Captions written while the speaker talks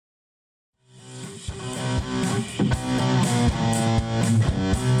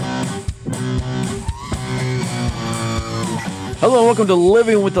Hello and welcome to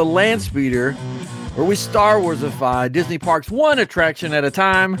Living with the Landspeeder, where we Star Warsify Disney parks one attraction at a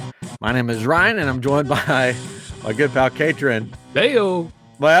time. My name is Ryan, and I'm joined by my good pal Katrin. Heyo.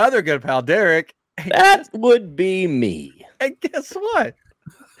 My other good pal Derek. That would be me. And guess what?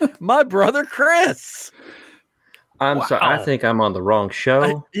 My brother Chris. I'm sorry. I think I'm on the wrong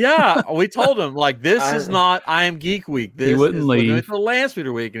show. Yeah, we told him, like, this is not I Am Geek Week. This wouldn't is leave. Living with the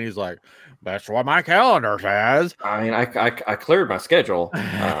Landspeeder Week. And he's like, that's what my calendar says. I mean, I cleared my schedule.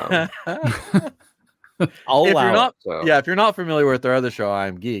 If So. if you're not familiar with our other show, I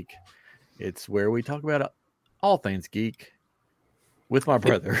Am Geek, it's where we talk about all things geek with my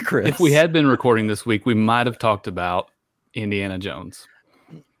brother Chris. If we had been recording this week, we might have talked about Indiana Jones.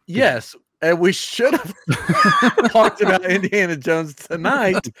 Yes, and we should have talked about Indiana Jones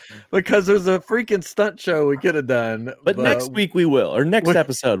tonight because there's a freaking stunt show we could have done. But next week we will, or next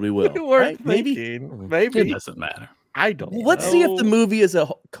episode we will. We were right? Maybe. Maybe. It doesn't matter. I don't Let's see if the movie is a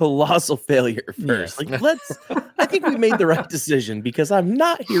colossal failure first. Yes. Like, I think we made the right decision because I'm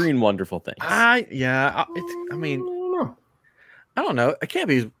not hearing wonderful things. I don't know. It can't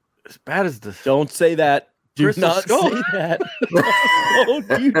be as bad as the. Don't say that. Do Crystal not Skull. say that.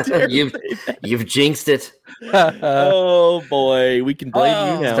 Don't you dare. You've jinxed it. Oh boy, we can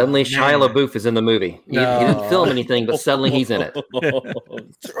blame you now. Suddenly, Shia LaBeouf is in the movie. He didn't film anything, but suddenly he's in it.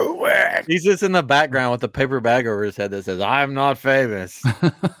 True it. He's just in the background with a paper bag over his head that says, "I'm not famous,"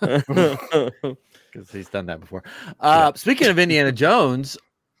 because he's done that before. Speaking of Indiana Jones,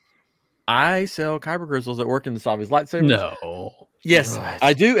 I sell kyber crystals that work in the Savi's lightsaber. No. Yes,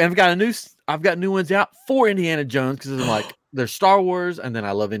 I do, and I've got new ones out for Indiana Jones because I'm like, there's Star Wars, and then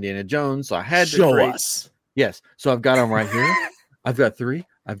I love Indiana Jones, so I had to Show create. us. Yes, so I've got them right here. I've got 3.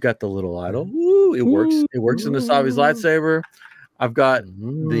 I've got the little idol. Ooh, it works. It works in the Savi's lightsaber. I've got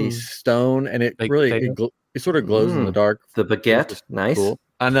the stone, and it sort of glows in the dark. The baguette, nice. Cool.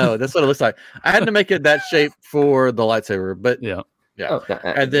 I know that's what it looks like. I had to make it that shape for the lightsaber, but Yeah. Oh,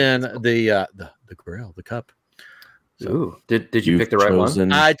 and then the grill, the cup. So, ooh, did you pick the right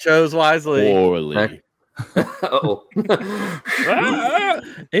one? I chose wisely. Poorly. Oh.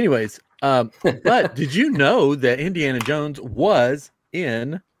 Anyways, but did you know that Indiana Jones was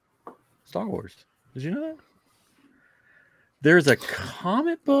in Star Wars? Did you know that? There's a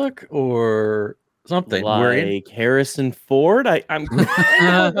comic book or something Like Harrison Ford? I'm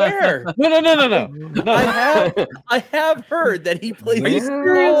aware. No. I have heard that he plays a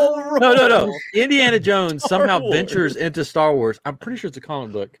No. Indiana Jones somehow ventures into Star Wars. I'm pretty sure it's a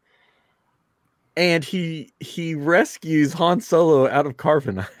comic book. And he rescues Han Solo out of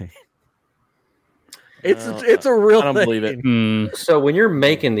carbonite. It's a real I don't believe it. So when you're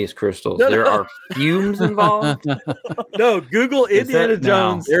making these crystals, there are fumes involved? No, Google Indiana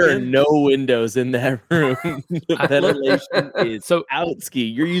Jones. There are no windows in that room. The ventilation is So- out ski.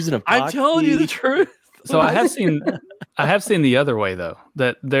 You're using a I'm telling you the truth. So I have seen the other way though,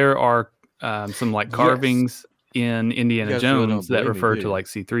 that there are some like carvings in Indiana guys really Jones don't that believe me, refer do to you? like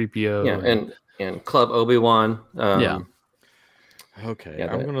C-3PO. Yeah, and Club Obi-Wan. Okay,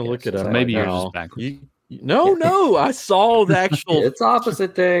 Yeah, I'm gonna look it up. maybe right yours now. is backwards. No, I saw the actual. It's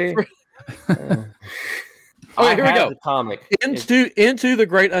opposite day. Okay, here we go. The comic. Into the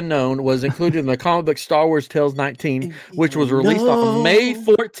Great Unknown was included in the comic book Star Wars Tales 19, which was released on May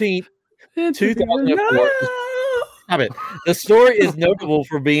 14th, 2004. Stop it. The story is notable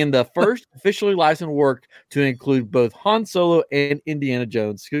for being the first officially licensed work to include both Han Solo and Indiana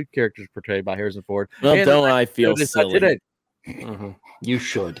Jones, two characters portrayed by Harrison Ford. Well, And don't I feel silly? today. You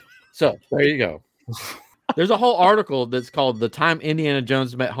should. So there you go. There's a whole article that's called "The Time Indiana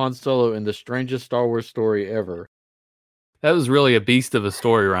Jones Met Han Solo in the Strangest Star Wars Story Ever." That was really a beast of a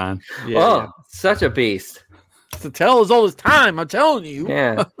story, Ryan. Oh, such a beast. It's a tale as old as time. I'm telling you.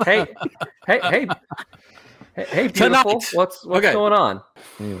 Yeah. Hey, beautiful. Tonight. What's going on?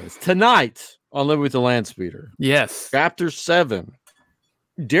 Anyways, tonight on Living with the Landspeeder, Yes. Chapter 7.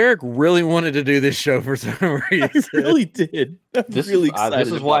 Derek really wanted to do this show for some reason. I really did. I'm really excited.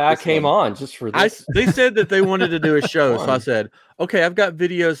 This is why I came on, just for this. They said that they wanted to do a show, so I said, okay, I've got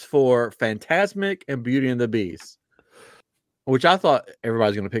videos for Phantasmic and Beauty and the Beast, which I thought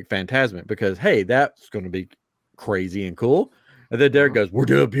everybody's going to pick Phantasmic because, hey, that's going to be crazy and cool. And then Derek goes, we're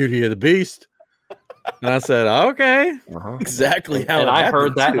doing Beauty and the Beast. And I said, okay. exactly how and it I happened,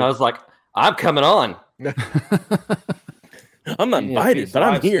 heard that, too. and I was like, I'm coming on. I'm not invited, but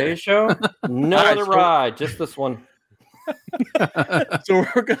I'm here. Show? No All right, other so- ride, just this one. So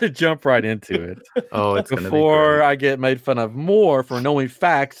we're going to jump right into it Oh, it's going to be before great. I get made fun of more for knowing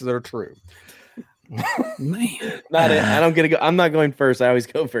facts that are true. Man. Not it. I don't get to go. I'm not going first. I always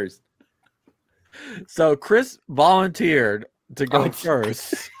go first. So Chris volunteered to go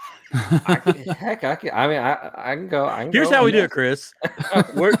first. I can go. Here's how we do it, Chris.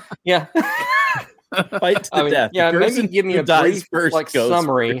 Yeah. Fight to the death. Yeah, maybe give me a brief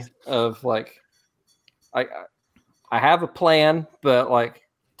summary first. of I have a plan, but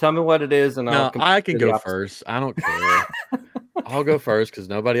tell me what it is, and I can go first. I don't care. I'll go first because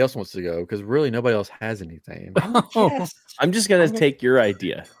nobody else wants to go. Because really, nobody else has anything. I'm just gonna take your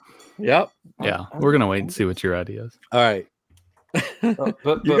idea. Yep. Yeah, we're gonna wait and see what your idea is. All right.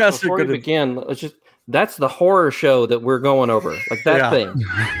 But you guys before we begin, that's the horror show that we're going over. Thing.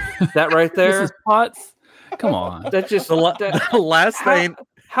 That right there. Mrs. Potts. Come on. That's just the last thing.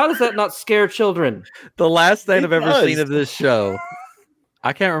 How does that not scare children? The last thing I've ever seen of this show.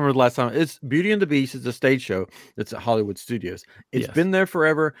 I can't remember the last time. It's Beauty and the Beast. It's a stage show that's at Hollywood Studios. It's been there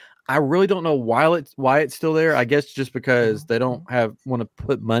forever. I really don't know why it's still there. I guess just because they don't want to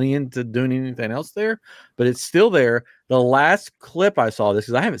put money into doing anything else there. But it's still there. The last clip I saw this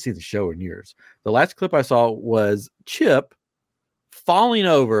because I haven't seen the show in years. The last clip I saw was Chip falling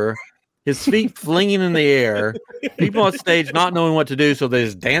over, his feet flinging in the air, people on stage not knowing what to do, so they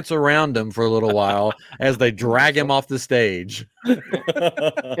just dance around him for a little while as they drag him off the stage. and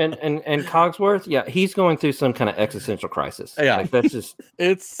Cogsworth, he's going through some kind of existential crisis. Yeah, that's just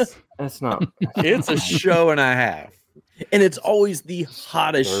it's a show and a half, and it's always the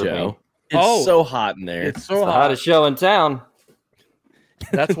hottest show. It's so hot in there. It's the hottest show in town.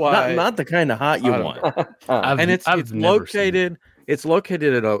 That's why not the kind of hot you want. It's located. It's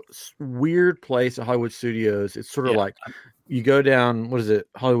located at a weird place at Hollywood Studios. It's sort of like you go down, what is it,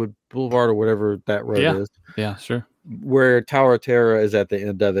 Hollywood Boulevard or whatever that road is. Yeah, sure. Where Tower of Terror is at the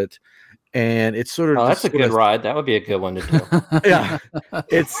end of it. And it's sort of... Oh, that's a good ride. That would be a good one to do. Yeah.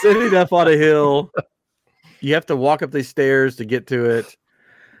 It's sitting up on a hill. You have to walk up these stairs to get to it.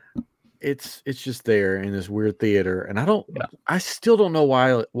 It's just there in this weird theater. And I still don't know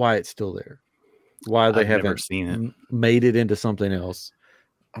why it's still there. Why they haven't seen it, made it into something else.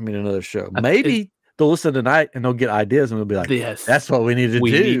 I mean, another show. Maybe they'll listen tonight and they'll get ideas and they'll be like, "Yes, that's what we need to do.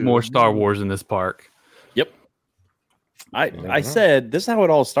 We need more Star Wars in this park." Yep. I said this is how it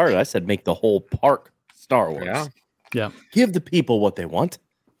all started. I said make the whole park Star Wars. Yeah. Give the people what they want.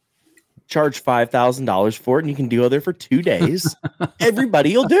 Charge $5,000 for it, and you can go there for 2 days.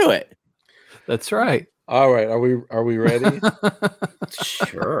 Everybody will do it. That's right. All right. Are we ready?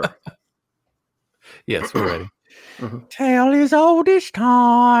 Sure. Yes, we're ready. Tale as old as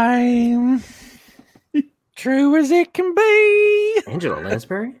time, true as it can be. Angela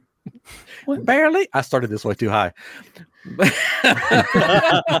Lansbury? Barely. I started this way too high.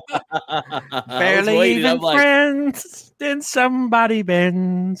 Barely even friends, then somebody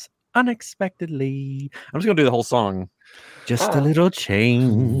bends unexpectedly. I'm just gonna do the whole song. Just a little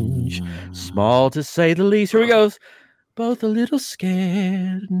change, small to say the least. Here we go. Both a little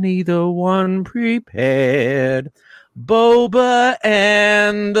scared, neither one prepared. Boba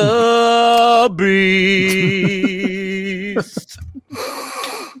and the Beast.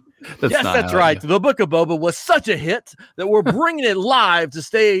 That's right. The Book of Boba was such a hit that we're bringing it live to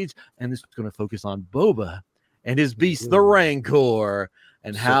stage. And this is going to focus on Boba and his beast, the Rancor,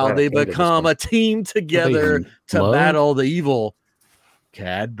 and how they become a team together to battle the evil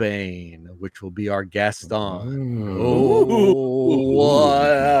Cad Bane, which will be our Gaston. I'm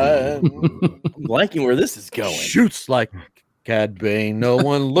liking where this is going. Shoots like Cad Bane. No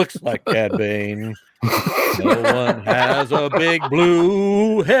one looks like Cad Bane. No one has a big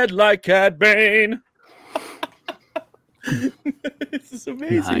blue head like Cad Bane. This is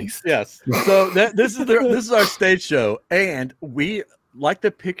amazing. Nice. Yes. So this is our stage show, and we like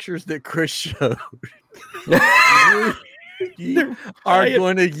the pictures that Chris showed. You are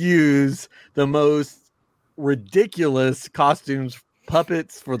going to use the most ridiculous costumes,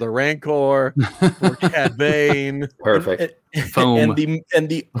 puppets for the Rancor, for Cad Bane. Perfect. Foam. And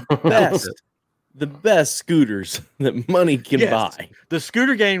the best scooters that money can buy. The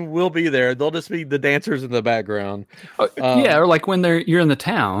scooter gang will be there. They'll just be the dancers in the background. Or like when you're in the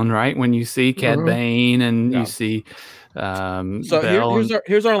town, right? When you see Cad Bane and you see so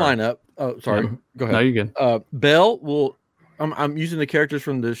here's our lineup. Oh, sorry. Go ahead. No, you're good. Belle will. I'm using the characters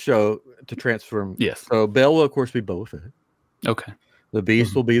from the show to transfer. Yes. So Belle will of course be Boba Fett. Okay. The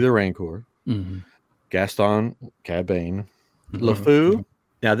Beast will be the Rancor. Gaston, Cad Bane, LeFou.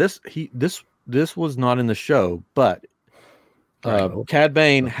 Now this was not in the show, but Cad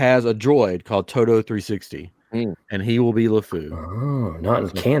Bane has a droid called Toto 360, and he will be LeFou. Oh, not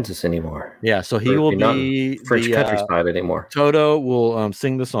in Kansas anymore. Yeah, so he will be French countryside anymore. Toto will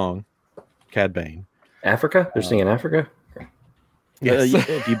sing the song, Cad Bane. Africa? They're singing Africa? Yes.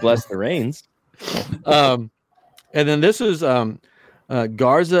 If you bless the rains. And then this is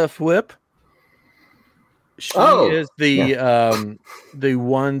Garza Flip. She is the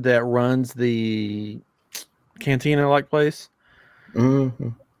one that runs the cantina-like place. Mm-hmm.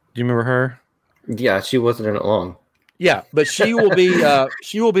 Do you remember her? Yeah, she wasn't in it long. Yeah, but she will be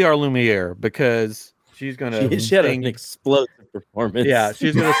our Lumiere because she's gonna she had an explosive performance. Yeah,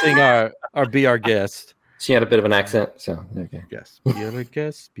 she's gonna sing be our guest. She had a bit of an accent, so okay. Yes,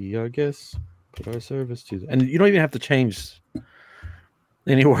 be our guest, put our service to them. And you don't even have to change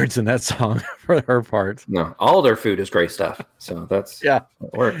any words in that song for her part. No, all their food is great stuff. So that's it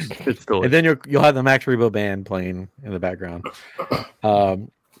works. It's cool. And then you'll have the Max Rebo band playing in the background.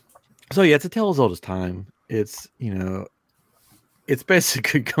 So yeah, it's a tale as old as time. It's it's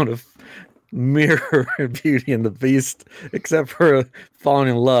basically going to mirror Beauty and the Beast, except for falling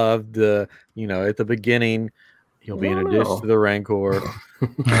in love. At the beginning, he'll be introduced to the Rancor.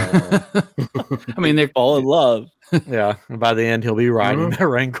 I mean, they fall in love. Yeah, and by the end, he'll be riding the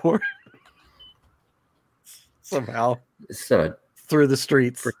Rancor somehow through the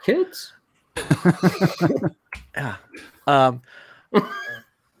streets for kids. Yeah.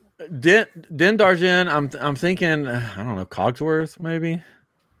 Din Djarin, I'm thinking, I don't know, Cogsworth maybe.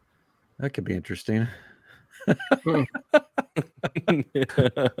 That could be interesting.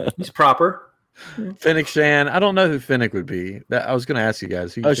 He's proper. Fennec Shan. I don't know who Fennec would be. I was going to ask you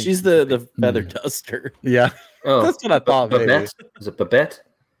guys. She's the feather duster. Yeah. Oh, that's what I thought. Babette? Is it Babette?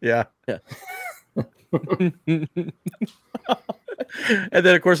 Yeah. And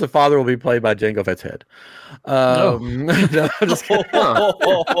then, of course, the father will be played by Jango Fett's head. No, I'm just kidding.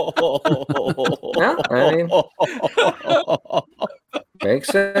 Makes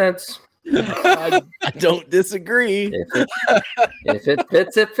sense. I don't disagree. If it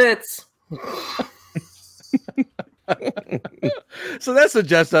fits, it fits. So that's the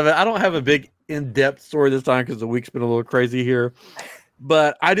gist of it. I don't have a big in-depth story this time because the week's been a little crazy here.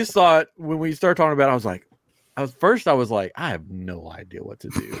 But I just thought when we started talking about it, I was like, I have no idea what to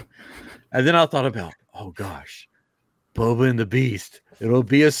do. And then I thought about, oh gosh, Boba and the Beast. It'll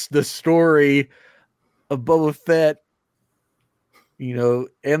be the story of Boba Fett, and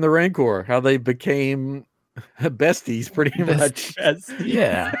the Rancor, how they became besties pretty much.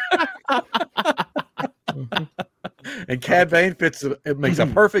 Yeah. And Cad Bane it makes a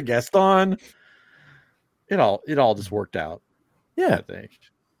perfect Gaston. It all just worked out. Yeah. I think.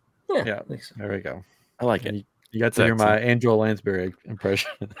 Yeah. There we go. I like it. You got to hear my Angela Lansbury impression.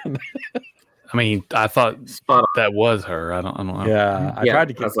 I mean, I thought that was her. I don't know. Yeah, I tried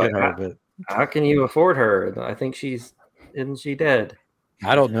to get her, but how can you afford her? I think isn't she dead?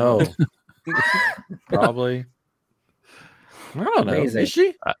 I don't know. Probably. I don't know. Amazing. Is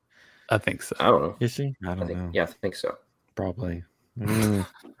she? I think so. I don't know. Is she? I don't know. Yeah, I think so. Probably.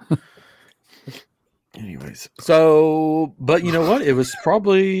 Anyways, so, but you know what? It's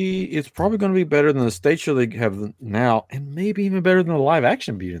probably going to be better than the stage show they have now, and maybe even better than the live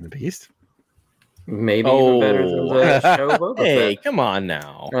action Beauty and the Beast. Maybe even better than the show. Boba Hey, Fett. come on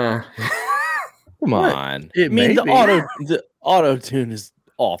now. Come on. The auto tune is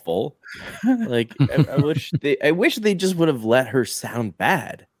awful. Like I wish they just would have let her sound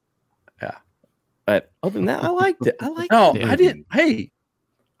bad. Yeah. But other than that, I liked it. I didn't. Hey,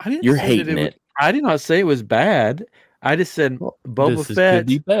 I didn't. You're hating it. I did not say it was bad. I just said Boba Fett could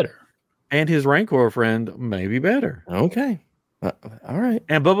be better, and his Rancor friend may be better. Okay. All right.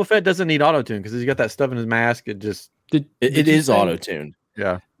 And Boba Fett doesn't need auto-tune because he's got that stuff in his mask. It just it is auto-tuned.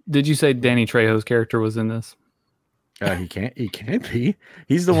 Yeah. Did you say Danny Trejo's character was in this? He can't be.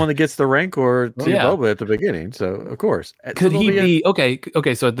 He's the one that gets the Rancor to Boba at the beginning. So of course, could he be okay?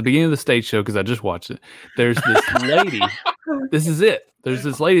 So at the beginning of the stage show, because I just watched it, there's this lady. This is it. There's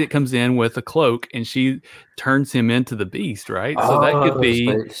this lady that comes in with a cloak, and she turns him into the Beast, right? So that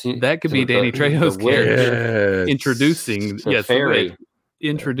could be Danny Trejo's character introducing fairy.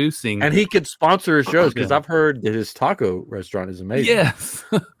 Introducing, and he could sponsor his shows because I've heard that his taco restaurant is amazing. Yes,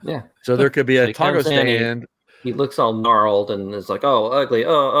 yeah. So there could be a taco stand. He looks all gnarled and is like, "Oh, ugly,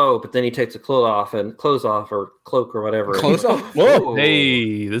 oh!" But then he takes a cloak off or cloak or whatever. Clothes off. Whoa!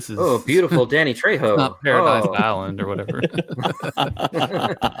 Hey, this is beautiful, Danny Trejo. Not Paradise Island or whatever.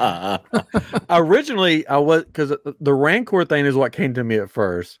 Originally, I was because the Rancor thing is what came to me at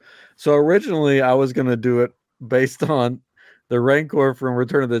first. So originally, I was going to do it based on the Rancor from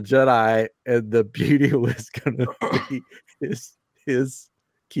Return of the Jedi, and the Beauty was going to be his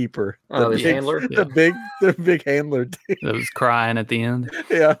keeper, handler, the big handler that was crying at the end.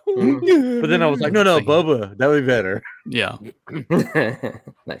 Yeah, but then I was like, no, Boba, that would be better. Yeah,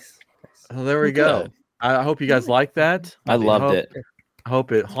 nice. Well, there we go. I hope you guys like that. I loved it. I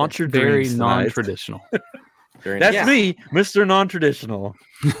hope it haunts your very dreams. Non-traditional. That's me, Mr. Non-Traditional.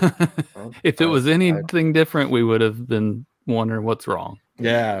 If it was anything different, we would have been wondering what's wrong.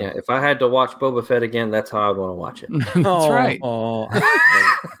 Yeah. If I had to watch Boba Fett again, that's how I'd want to watch it. That's right. I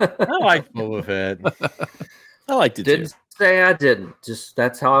like Boba Fett. I liked it. Didn't say I didn't. Just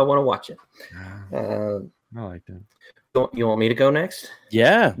that's how I want to watch it. I liked it. You want me to go next?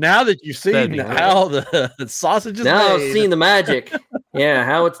 Yeah. Now that you've seen how the sausage is now made. I've seen the magic. Yeah,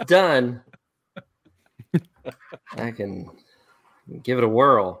 how it's done. I can give it a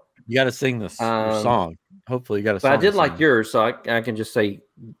whirl. You got to sing this your song. Hopefully, you got to. But I did like yours, so I can just say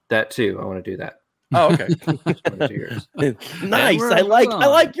that too. I want to do that. Oh, okay. Nice. I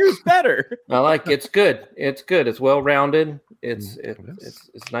like yours better. I like it's good. It's good. It's well rounded. It's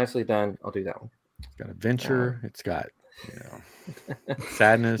nicely done. I'll do that one. It's got adventure. It's got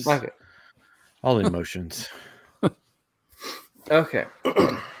sadness. All the emotions. Okay.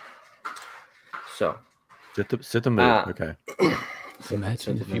 So sit the mood. Okay. So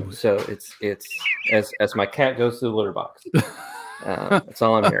it's as my cat goes to the litter box. That's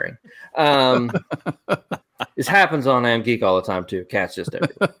all I'm hearing. This happens on I Am Geek all the time too. Cats just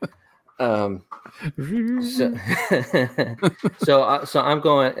everywhere. So I'm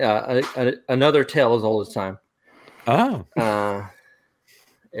going another tale as old as time. Oh.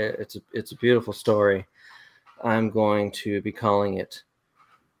 It's a beautiful story. I'm going to be calling it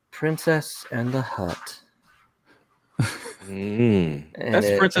Princess and the Hut.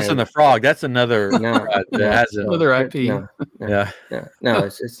 That's Princess and the Frog. That's another another IP. No, it's no.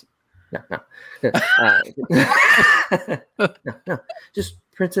 Just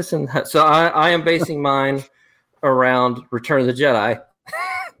Princess and the Hut. So I am basing mine around Return of the Jedi.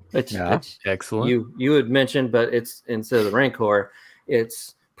 which excellent. You had mentioned, but it's instead of the Rancor,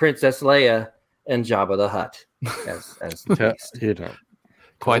 it's Princess Leia and Jabba the Hutt as the beast.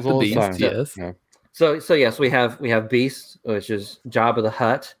 Quite the beast, yes. Yeah. So yes, we have Beast, which is Jabba the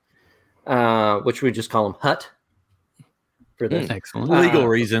Hutt, which we just call him Hutt for this. Excellent. Legal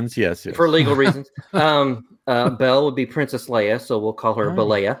reasons, yes. For legal reasons. Belle would be Princess Leia, so we'll call her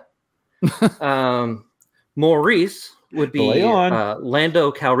Beleia. Maurice would be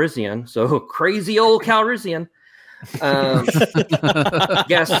Lando Calrissian, so crazy old Calrissian.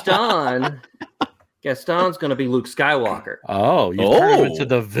 Gaston's going to be Luke Skywalker. Oh, you turned him into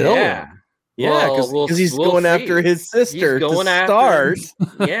the villain. Yeah, because he's going after his sister to stars.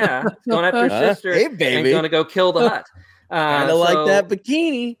 Yeah, going after his sister and going to go kill the Hutt. Kind of like that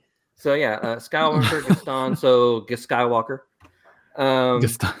bikini. So yeah, Skywalker, Gaston, so Skywalker.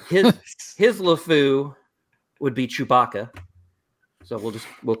 His LeFou would be Chewbacca. So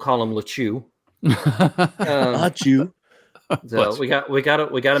we'll call him LeChew. Chew. So we got a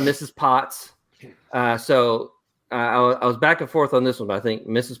Mrs. Potts. I was back and forth on this one, but I think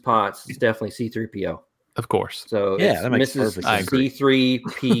Mrs. Potts is definitely C-3PO. Of course. So yeah, that makes Mrs. perfect sense.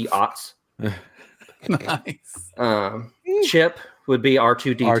 C-3P Otts. Nice. Chip would be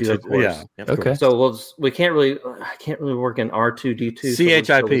R2D2, of course. Yeah. Okay. So I can't really work in R2D2.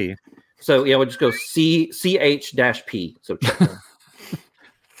 CHIP. So we'll just go CH-P. So Chip.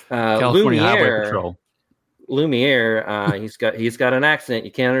 California Highway Patrol. Lumiere, he's got an accent.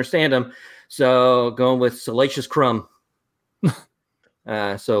 You can't understand him. So going with Salacious Crumb.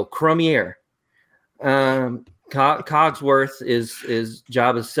 So Crumier. Cogsworth is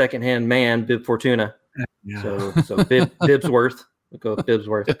Jabba's second-hand man, Bib Fortuna. Yeah. So Bibsworth. We'll go with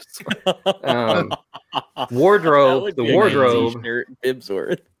Bibsworth. Wardrobe. The wardrobe.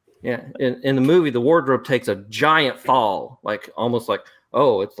 Bibsworth. Yeah. In the movie, the wardrobe takes a giant fall, almost like,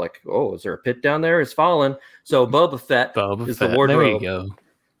 is there a pit down there? It's falling. So Boba Fett is the wardrobe. There you go.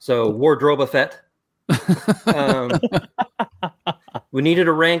 So Wardrobe Fett. We needed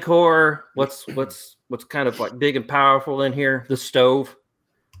a Rancor. What's kind of like big and powerful in here? The stove.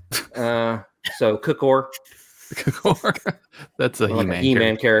 So Cookor. That's a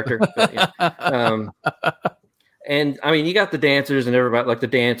He-Man character. But, yeah. And I mean, you got the dancers and everybody. Like the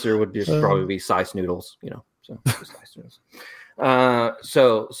dancer would just probably be Sice Noodles, So Sice Noodles.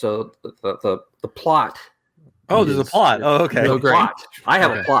 So the plot. Oh, there's a plot. Oh, okay. Plot. I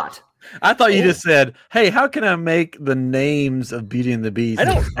have a plot. I thought you just said, "Hey, how can I make the names of Beauty and the Beast?" I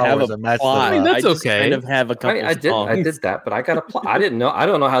don't have a plot. I mean, that's just okay. Kind of have a couple. I did that, but I got a plot. I don't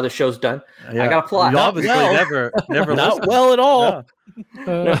know how the show's done. Yeah. I got a plot. You obviously never not listened. well at all.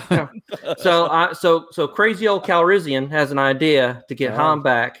 No. So crazy old Calrissian has an idea to get Han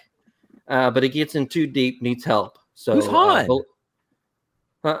back, but he gets in too deep, needs help. So who's Han?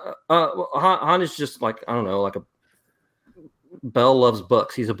 Han is just like, I don't know, like a Bell loves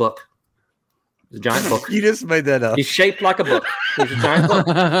books. He's a book. He's a giant book. You just made that up. He's shaped like a book. He's a giant book.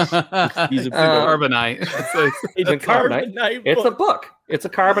 He's a carbonite. It's a carbonite. It's a book. It's a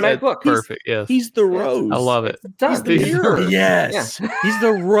carbonite book. Perfect. Yes. He's the rose. I love it. He's the mirror. Yes. Yeah. He's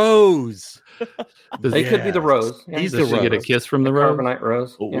the rose. He could be the rose. Yeah. He's the rose. Get a kiss from the rose. Carbonite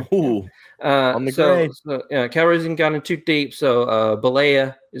rose. Ooh. On the grave. Calrissian hasn't gotten too deep, so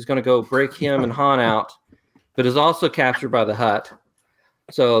Balea is going to go break him and Han out, but is also captured by the Hutt.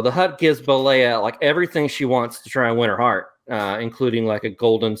 So the Hutt gives Balea like everything she wants to try and win her heart, including like a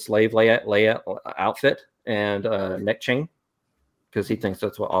golden slave Leia outfit and neck chain, because he thinks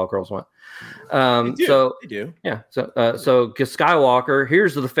that's what all girls want. They do. Yeah. So Skywalker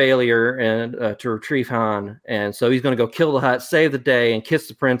hears of the failure and to retrieve Han, and so he's going to go kill the Hutt, save the day, and kiss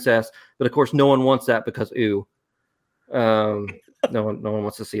the princess. But of course, no one wants that because no one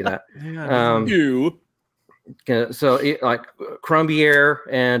wants to see that. So like Crumbier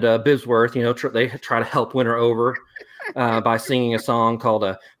and Bibsworth, they try to help win her over by singing a song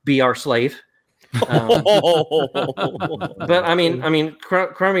called "Be Our Slave." But I mean,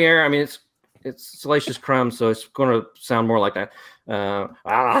 Crumbier. I mean, it's Salacious Crumb, so it's going to sound more like that.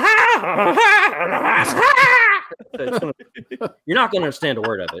 You're not going to understand a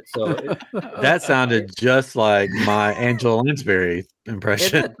word of it. So that sounded just like my Angela Lansbury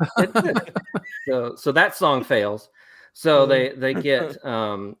impression. It did. So that song fails. So they get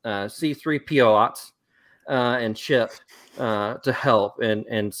C-3PO and Chip to help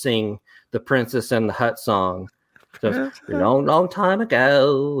and sing the Princess and the Hutt song. Just a long, long time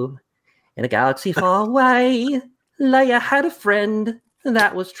ago, in a galaxy far away, Leia had a friend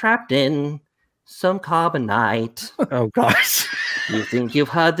that was trapped in some carbonite. Oh gosh. You think you've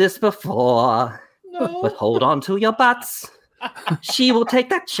heard this before, but hold on to your butts. She will take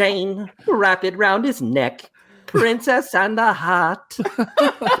that chain, wrap it round his neck, Princess and the Hutt. So,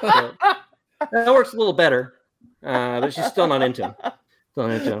 that works a little better, but she's still not into him.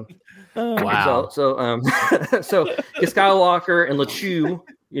 Wow. So Skywalker and LeChue,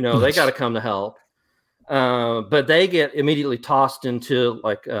 they got to come to help, but they get immediately tossed into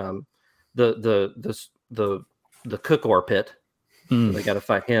like the Cookor pit. So they got to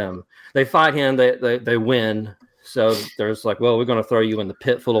fight him. They fight him. They win. So there's like, well, we're going to throw you in the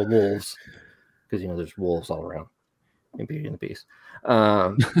pit full of wolves because there's wolves all around in Beauty and the Beast.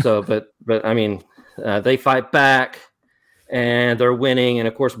 But I mean, they fight back and they're winning. And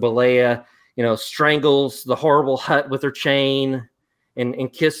of course, Balea, strangles the horrible Hutt with her chain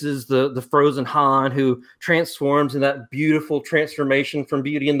and kisses the frozen Han, who transforms in that beautiful transformation from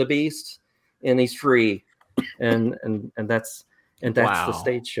Beauty and the Beast, and he's free. And that's the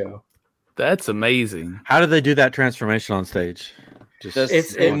stage show. That's amazing. How do they do that transformation on stage? It's the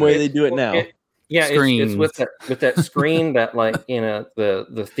same way they do it now. It's with that screen that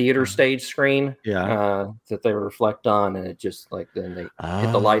the theater stage screen that they reflect on, and it just then they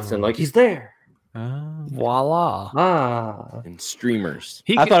hit the lights and he's there. Voila. And streamers.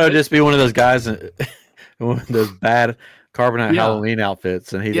 I thought it would just be one of those guys in one of those bad carbonite Halloween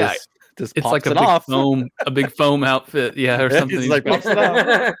outfits, and he just it's pops like a big foam outfit, or something. He's like pops it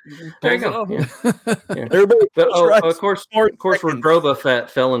off. There you go. Everybody, of course, Rodrova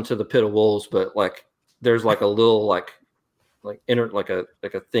Fett fell into the pit of wolves, but there's a little a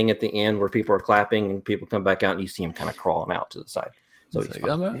thing at the end where people are clapping and people come back out and you see him kind of crawling out to the side. So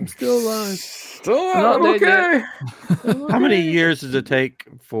I'm still alive. Okay. How many years does it take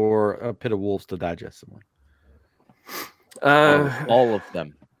for a pit of wolves to digest someone? All of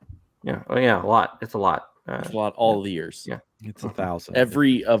them. Yeah. Oh, yeah. A lot. It's a lot. It's a lot. All the years. Yeah. It's 1,000.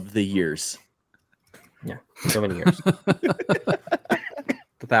 Every of the years. Yeah. So many years.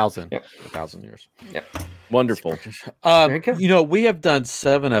 1,000. Yeah. 1,000 years. Yeah. Wonderful. We have done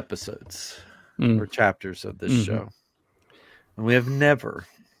 7 episodes or chapters of this show. And we have never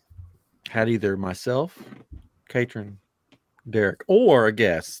had either myself, Katrin, Derek, or a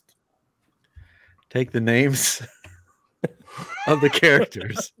guest take the names of the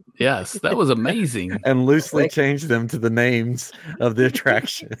characters. Yes, that was amazing. And loosely change them to the names of the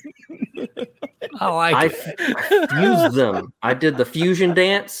attraction. I fused them. I did the fusion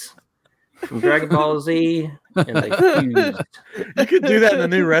dance from Dragon Ball Z, and they fused. You could do that in the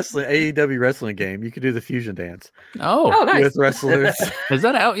new AEW wrestling game. You could do the fusion dance. Oh, nice. With wrestlers. Is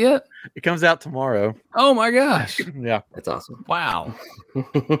that out yet? It comes out tomorrow. Oh my gosh. Yeah. That's awesome. Wow.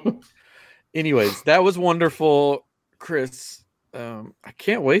 Anyways, that was wonderful, Chris. I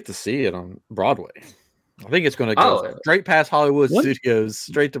can't wait to see it on Broadway. I think it's going to go straight past Hollywood Studios,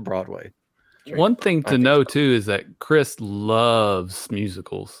 straight to Broadway. One thing to know too is that Chris loves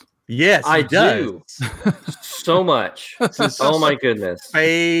musicals. Yes, I he does. do so much. Oh my goodness!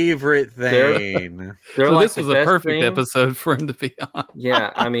 Favorite thing. They're So like this the was a best perfect thing. episode for him to be on.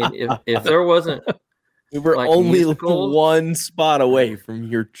 Yeah, I mean, if there wasn't, We were like, only musicals? one spot away from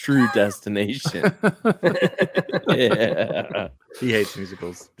your true destination. Yeah. He hates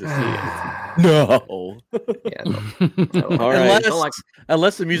musicals. Just No. yeah, All right.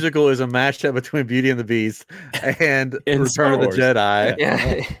 unless the musical is a mashup between Beauty and the Beast and And Return Star of the Wars. Jedi.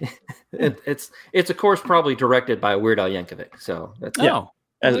 yeah. It's of course probably directed by Weird Al Yankovic. So that's Yeah.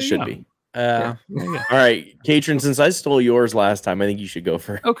 As there it you should go. be. Uh, All right, Katrin, since I stole yours last time, I think you should go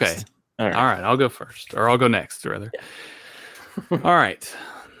first. Okay. All right. All right, I'll go first, or I'll go next, rather. All right.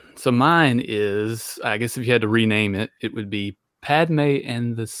 So mine is, I guess if you had to rename it, it would be Padme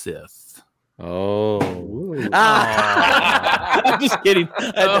and the Sith. Oh. I'm just kidding. I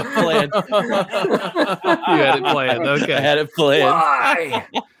had it planned. You had it planned. Okay. I had it planned. Why?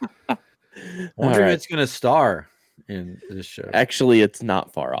 Wonder All if right. it's going to star in this show. Actually, it's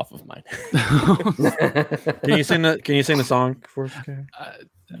not far off of mine. Can you sing the song for us? Okay?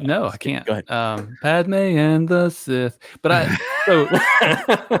 No, I can't. Go ahead. Padme and the Sith. But I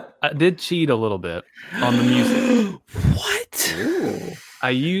did cheat a little bit on the music. What?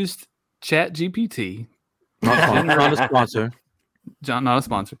 I used ChatGPT, Not a sponsor. not a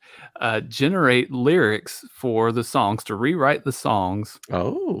sponsor, generate lyrics for the songs to rewrite the songs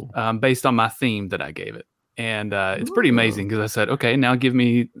Oh. based on my theme that I gave it. And it's pretty amazing because I said, okay, now give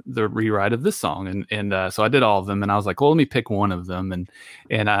me the rewrite of this song. And so I did all of them. And I was like, well, let me pick one of them.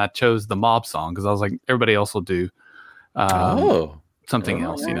 And I chose the mob song because I was like, everybody else will do something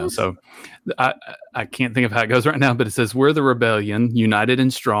else, you know. So I can't think of how it goes right now, but it says, we're the rebellion, united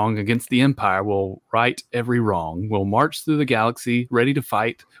and strong against the empire. We'll right every wrong. We'll march through the galaxy, ready to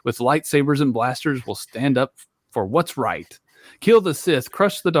fight. With lightsabers and blasters, we'll stand up for what's right. Kill the Sith,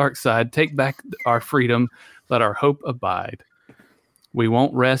 crush the dark side, take back our freedom, let our hope abide. We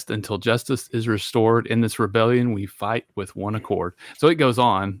won't rest until justice is restored. In this rebellion, we fight with one accord. So it goes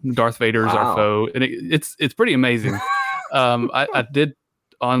on. Darth Vader is our foe, and it's pretty amazing. I did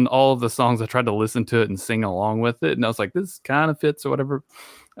on all of the songs. I tried to listen to it and sing along with it, and I was like, this kind of fits or whatever.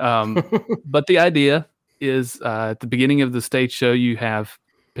 But the idea is at the beginning of the stage show, you have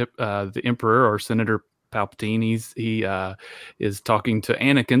the Emperor or Senator Palpatine. He is talking to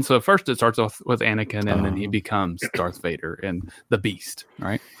Anakin. So at first it starts off with Anakin, and then he becomes Darth Vader and the Beast,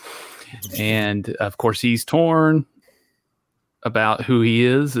 right? And of course he's torn about who he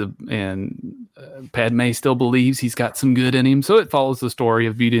is, and Padme still believes he's got some good in him. So it follows the story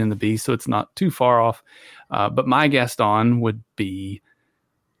of Beauty and the Beast. So it's not too far off. But my Gaston would be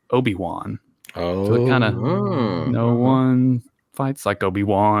Obi-Wan. Oh. So it kind of no one fights like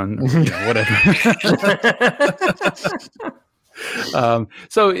Obi-Wan, or, whatever.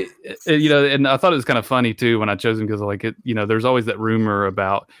 So and I thought it was kind of funny too when I chose him because like it, there's always that rumor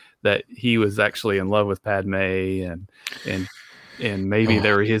about that he was actually in love with Padme and maybe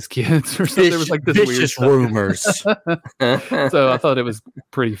they were his kids or something. There was like this vicious weird rumors. So I thought it was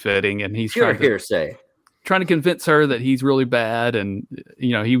pretty fitting, and he's Pure hearsay. trying to convince her that he's really bad, and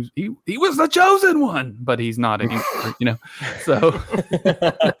he was the chosen one, but he's not anymore. So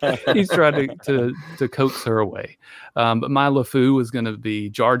he's trying to coax her away. But my LeFou was going to be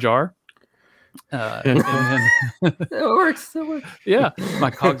Jar Jar. And It works. yeah, my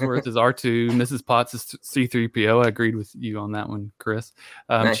Cogsworth is R2. Mrs. Potts is C3PO. I agreed with you on that one, Chris.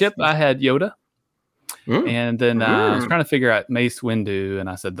 Nice. Chip, I had Yoda. And then I was trying to figure out Mace Windu, and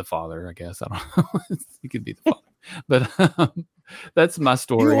I said the father, I guess. I don't know. He could be the father. But that's my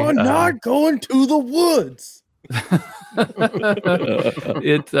story. You are not going to the woods.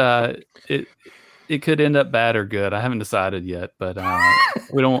 It could end up bad or good. I haven't decided yet, but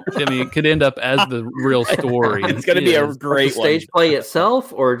we don't. I mean, it could end up as the real story. It's going to be a great the stage play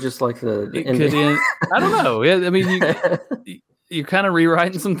itself, or just like the. It could end. I don't know. I mean, you're kind of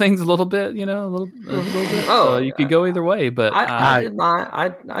rewriting some things a little bit, a little bit. Oh, so you could go either way, but I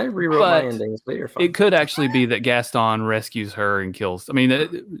rewrote my endings, but you're fine. It could actually be that Gaston rescues her and kills. I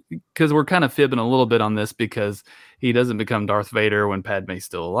mean, because we're kind of fibbing a little bit on this because he doesn't become Darth Vader when Padme's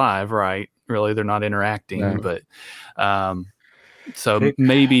still alive, right? Really, they're not interacting, but so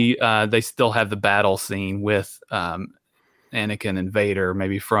maybe they still have the battle scene with Anakin and Vader,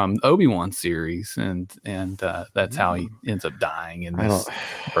 maybe from Obi-Wan series, and that's how he ends up dying in this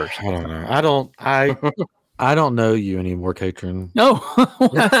version. I don't know. I don't know you anymore, Katrin. No.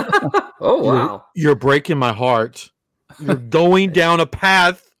 Oh wow! You're breaking my heart. You're going down a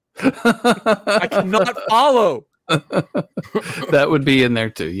path I cannot follow. That would be in there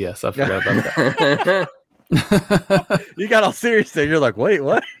too. Yes, I forgot about that. You got all serious there. You're like, wait,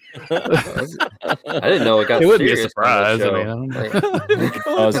 what? I didn't know it got It would be a serious on surprise. that I show. mean, I don't Like,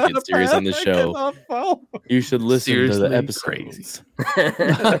 know. I was getting serious on the show. You should listen to the Seriously episodes, crazy.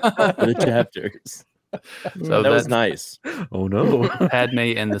 the chapters. So That was that's nice. Oh no. Padme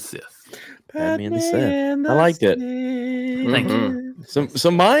and the Sith. Padme and the Sith. I liked it. Thank you.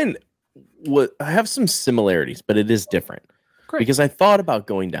 So mine, I have some similarities, but it is different. Great. Because I thought about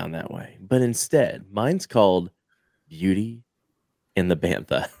going down that way, but instead, mine's called Beauty and the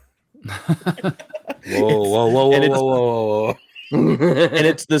Bantha. Whoa. And it's- Whoa. And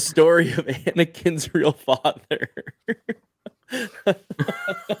it's the story of Anakin's real father.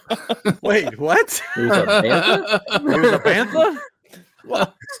 Wait, what? He was a bantha? He was a bantha? Well,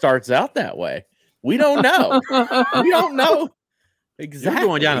 it starts out that way. We don't know. We don't know exactly. You're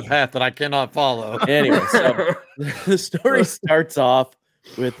going down a path that I cannot follow. Anyway, so the story starts off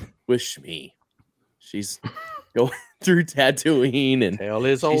with Shmi. She's going through Tatooine and Tale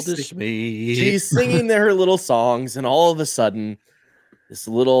is old as me. she's singing her little songs, and all of a sudden, this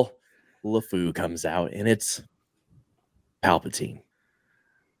little LeFou comes out, and it's Palpatine.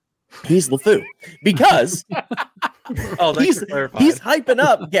 He's LeFou because he's hyping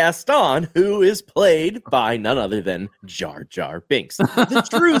up Gaston, who is played by none other than Jar Jar Binks, the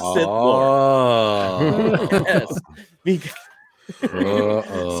true Sith Lord. Yes.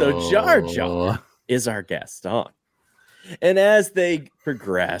 So Jar Jar is our Gaston. And as they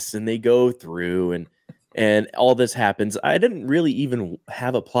progress and they go through and all this happens, I didn't really even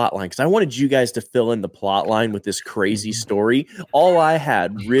have a plot line because I wanted you guys to fill in the plot line with this crazy story. All I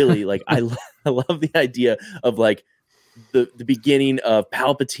had really, like, I love the idea of like the beginning of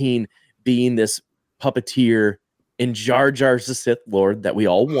Palpatine being this puppeteer and Jar Jar's the Sith Lord that we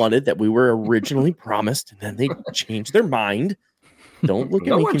all wanted, that we were originally promised, and then they changed their mind. Don't look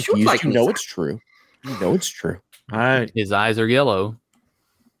at me confused. Like you know it's true. You know it's true. His eyes are yellow.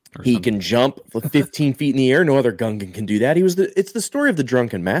 He can jump 15 feet in the air. No other Gungan can do that. It's the story of the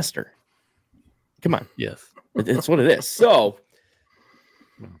drunken master. Come on. Yes. It's what it is. So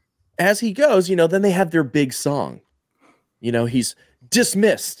as he goes, then they have their big song. He's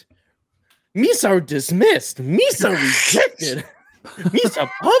dismissed. Misa dismissed. Misa rejected. Misa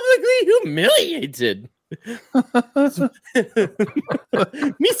publicly humiliated.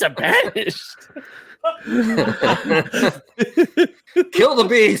 Misa banished. Kill the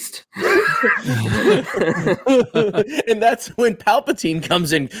beast. And that's when Palpatine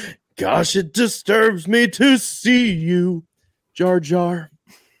comes in. Gosh, it disturbs me to see you, Jar Jar,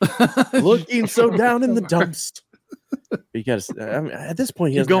 looking so down in the dumps. Because at this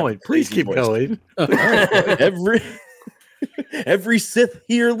point, keep going. Please keep going. Every Sith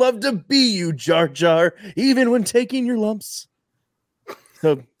here loved to be you, Jar Jar, even when taking your lumps.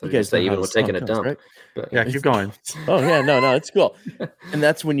 So you guys say even when taking a dump, right? Yeah, keep going. Oh yeah, no, it's cool. And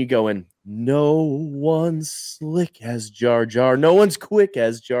that's when you go in. No one's slick as Jar Jar. No one's quick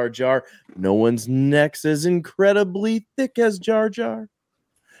as Jar Jar. No one's neck's as incredibly thick as Jar Jar.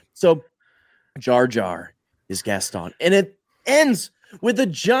 So Jar Jar is Gaston, and it ends with a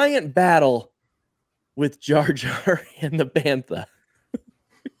giant battle with Jar Jar and the Bantha.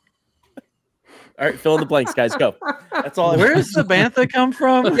 All right, fill in the blanks, guys. Go. That's all. Where does the Bantha come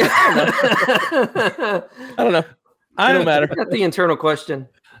from? I don't know. I don't matter. That's the internal question.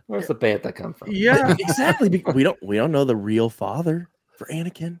 Where's the Bantha come from? Yeah, exactly. We don't know the real father for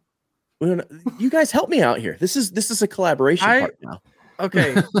Anakin. We don't know. You guys help me out here. This is a collaboration part now.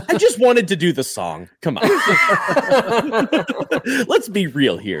 Okay. I just wanted to do the song. Come on. Let's be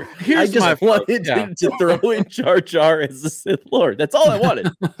real here. I just wanted to throw in Jar Jar as the Sith Lord. That's all I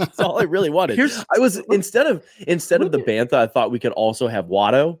wanted. That's all I really wanted. Instead of the Bantha, I thought we could also have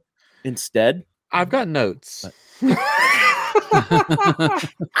Watto instead. I've got notes.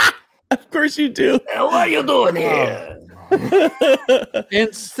 Of course you do. What are you doing here?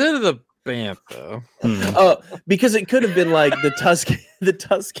 Instead of the Bantha. Because it could have been like the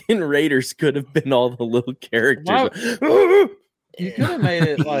Tusken Raiders could have been all the little characters. You could have made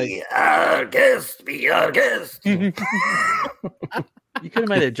it like be our guest. you could have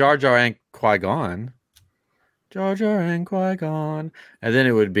made it Jar Jar and Qui-Gon. Jar Jar and Qui-Gon. And then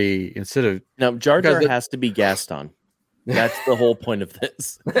it would be instead of Jar Jar has to be Gaston. That's the whole point of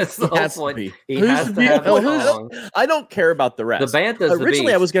this. That's the whole point. He Who's has the to have beauty? a song. I don't care about the rest. The Bantha's Originally,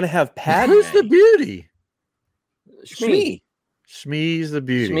 the I was going to have Padme. Who's the beauty? Shmi. Shmi's the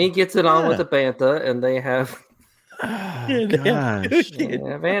beauty. Shmi gets it on with the Bantha, and they have, Oh, gosh. they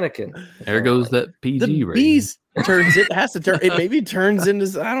have Anakin. There goes that PG the rating. bees. It has to turn. It maybe turns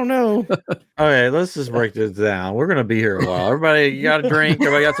into. I don't know. Okay, let's just break this down. We're gonna be here a while. Everybody, you got a drink?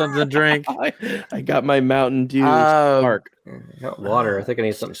 Everybody got something to drink? I got my Mountain Dew Spark. I got water. I think I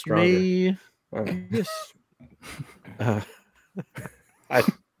need something stronger. Me, yes.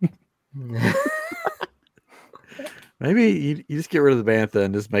 Maybe you just get rid of the bantha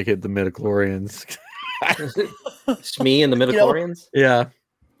and just make it the midichlorians. Shmee and the midichlorians. Yeah.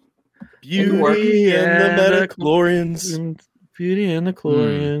 Beauty and the midichlorians. Beauty and the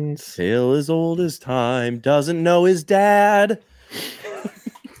chlorians. Tale as old as time. Doesn't know his dad.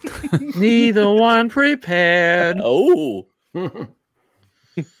 Neither one prepared. Oh.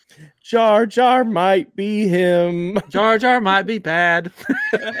 Jar Jar might be him. Jar Jar might be bad.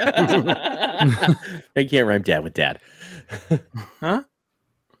 I can't rhyme dad with dad. Huh?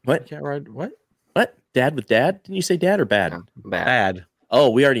 What? Can't rhyme what? What? Dad with dad? Didn't you say dad or bad? Bad. Oh,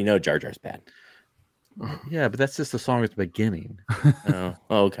 we already know Jar Jar's bad. Yeah, but that's just the song at the beginning. Oh,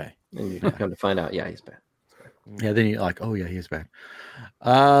 okay. And you come to find out, yeah, he's bad. Yeah, then you're like, oh yeah, he's bad.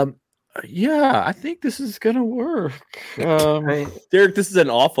 Yeah, I think this is gonna work. Derek, this is an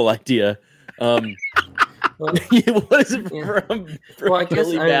awful idea. What is it from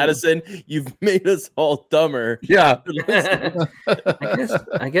Billy Madison? You've made us all dumber. Yeah.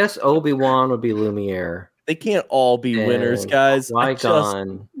 I guess Obi-Wan would be Lumiere. They can't all be winners, guys.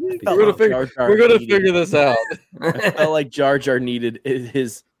 Qui-Gon. We're gonna figure this out. I felt like Jar Jar needed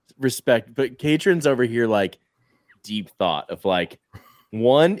his respect, but Katrin's over here like deep thought of like,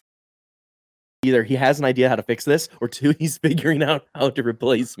 one, either he has an idea how to fix this, or two, he's figuring out how to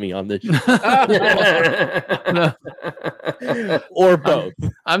replace me on this show. Or both.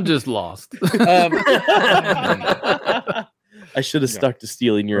 I'm just lost. I should have stuck to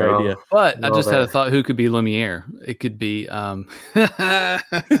stealing your idea. But I just had a thought, who could be Lumiere? It could be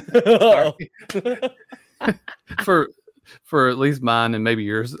for at least mine and maybe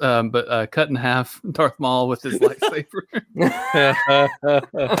yours, but cut in half Darth Maul with his lightsaber.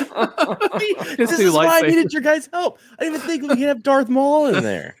 This is why I needed your guys' help. I didn't even think we could have Darth Maul in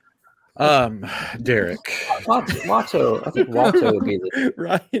there. Derek. Watto. I think Watto would be the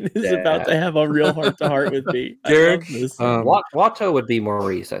Ryan is about to have a real heart to heart with me. Derek, Watto would be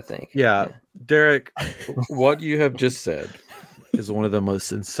Maurice, I think. Yeah. Derek, what you have just said is one of the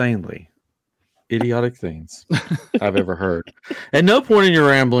most insanely idiotic things I've ever heard. At no point in your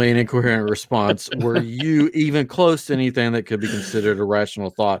rambling, incoherent response were you even close to anything that could be considered a rational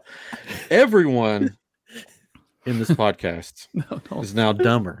thought. Everyone in this podcast is now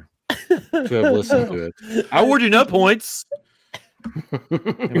dumber to have listened to it. I award you no points.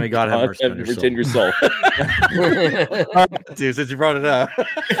 And may God have mercy on your soul. Dude, since you brought it up.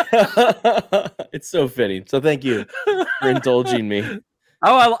 It's so fitting. So thank you for indulging me.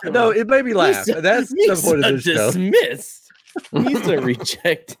 Oh, no, it made me laugh. That's the point of this show. Dismissed. He's a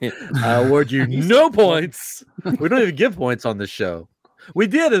rejected. I award you no points. We don't even give points on this show. We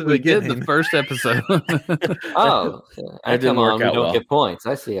did at the beginning. Did the first episode. Oh, I didn't come on. work We out don't well. get points.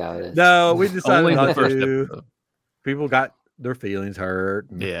 I see how it is. No, we decided Only the not first to. episode. People got their feelings hurt.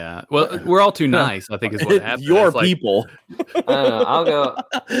 Yeah. Well, we're all too nice, I think is what happened. Your It's like, people. I don't know.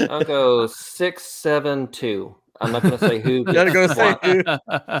 I'll go 6-7-2. I'm not going to say who. You gotta go say who. I'm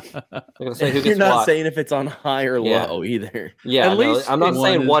going to say who You're gets not what. saying if it's on high or low either. Yeah, At least I'm not one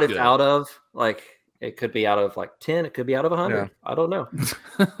saying is what it's good. out of. Like it could be out of like 10. It could be out of 100. Yeah. I don't know.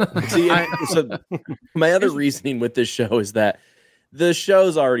 See, so my other reasoning with this show is that the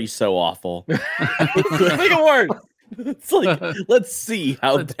show's already so awful. Make it worse. It's like, let's see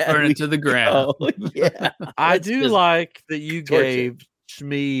how Let's bad burn we it to the ground. go. Yeah. I Let's do just like that you torch gave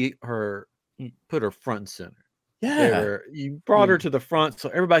Shmi you put her front and center. Yeah. You brought her to the front so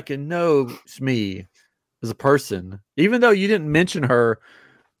everybody can know Shmi as a person, even though you didn't mention her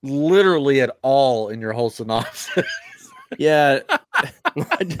literally at all in your whole synopsis. Yeah.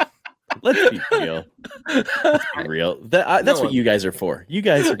 Let's be real. Let's be real. That's what you guys are for. You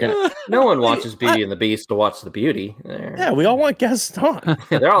guys are gonna. No one watches Beauty and the Beast to watch the beauty. Yeah, we all want Gaston.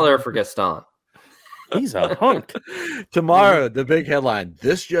 They're all there for Gaston. He's a hunk. Tomorrow, the big headline: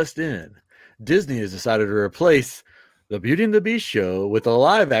 This just in. Disney has decided to replace the Beauty and the Beast show with a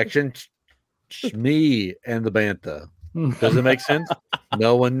live-action Shmi and the Bantha. Does it make sense?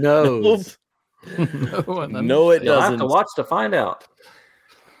 No one knows. No, it You'll have doesn't. to watch to find out.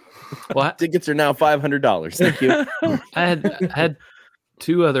 Well, Tickets are now $500. Thank you. I had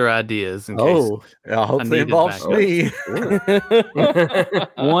two other ideas in case. Oh, I hope they needed involve backup. Shmi.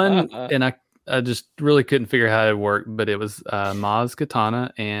 One, and I just really couldn't figure out how it worked, but it was Maz,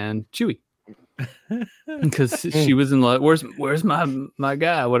 Katana, and Chewie. Because she was in love. Where's my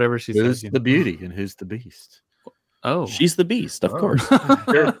guy? Whatever she Who's says. the beauty and who's the beast? Oh, She's the Beast, of course.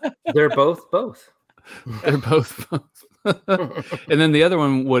 They're both. they're both. And then the other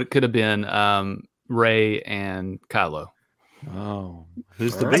one could have been Rey and Kylo. Oh,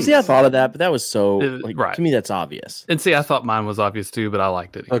 who's the Right. Beast? See, I thought of that, but that was so Right. to me. That's obvious. And see, I thought mine was obvious too, but I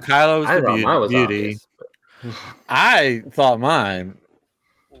liked it. So Kylo's I the thought mine was beauty. obvious, but- I thought mine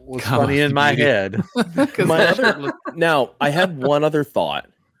was funny in my head. Now, I had one other thought,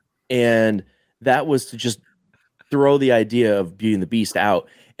 and that was to just throw the idea of Beauty and the Beast out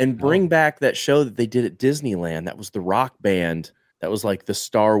and bring back that show that they did at Disneyland. That was the rock band. That was like the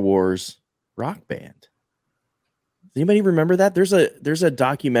Star Wars rock band. Does anybody remember that? There's a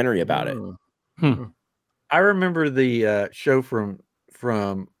documentary about it. I remember the show from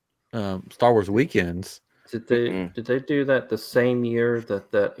Star Wars Weekends. Did they do that the same year that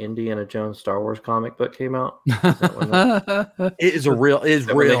the Indiana Jones Star Wars comic book came out? It is real.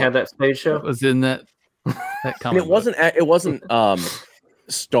 They had that stage show. It was in that And comic it wasn't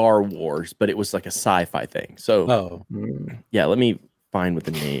Star Wars, but it was like a sci-fi thing. So yeah, let me find with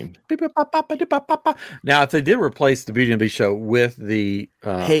the name. Now, if they did replace the Beauty and the Beast show with the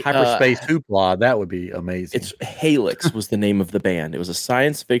hyperspace hoopla, that would be amazing. It's Helix was the name of the band. It was a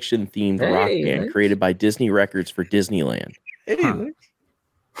science fiction themed rock band nice. created by Disney Records for Disneyland. Helix.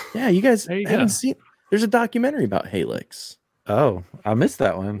 Yeah, you guys There you haven't go. seen. There's a documentary about Helix. Oh, I missed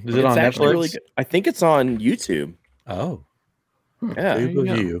that one. Is it It's on actually Netflix? really good. I think it's on YouTube. Oh, Yeah, There you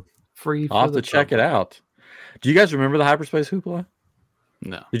go. you. free. I'll have to check it out. Do you guys remember the hyperspace hoopla?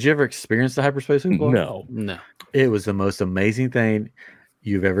 No, Did you ever experience the hyperspace hoopla? no. It was the most amazing thing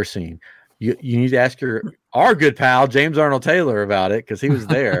you've ever seen. You need to ask our good pal James Arnold Taylor about it because he was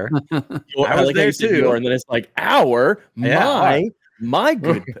there. I was like there you said too. your, and then it's like my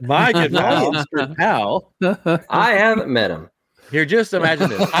good My good pal. good pal. I haven't met him. Here, just imagine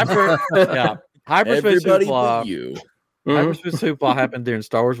this. Hyperspace Everybody hoopla. but you. Hyperspace hoopla happened during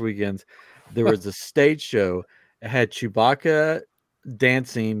Star Wars Weekends. There was a stage show. It had Chewbacca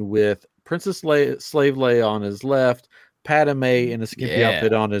dancing with Princess Slave Leia on his left, Padme in a skimpy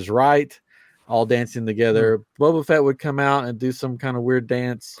outfit on his right, all dancing together. Boba Fett would come out and do some kind of weird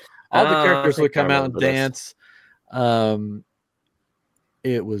dance. All the characters would come out and dance.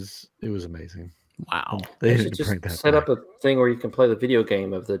 It was amazing. Wow. They They need should to bring just that set back. up a thing where you can play the video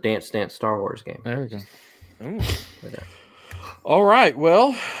game of the Dance Dance Star Wars game. There we go. Ooh. All right.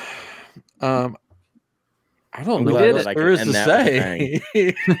 Well, I don't know glad what that I there can is to end that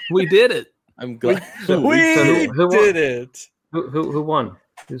say. We did it. I'm glad. We who won? did it. Who won?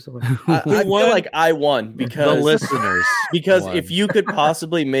 Who's the winner? I feel won? like I won The because listeners. won. if you could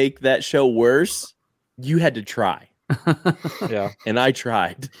possibly make that show worse, you had to try, Yeah. and I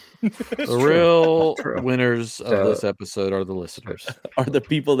tried. The real True. winners of So- this episode are the listeners. Are the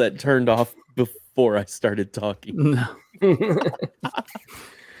people that turned off before I started talking. No.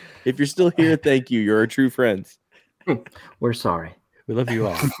 If you're still here, thank you. You're our true friends. We're sorry. We love you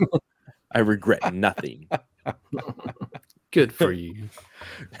all. I regret nothing. Good for you.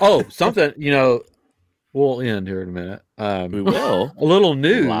 Oh, something, we'll end here in a minute. We will. A little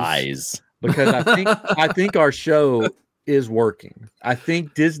news. Lies. Because I think our show is working. I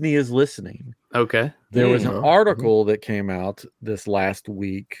think Disney is listening. Okay. There was an Mhm. article that came out this last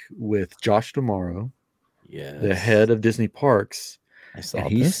week with Josh D'Amaro, Yeah. the head of Disney Parks, I saw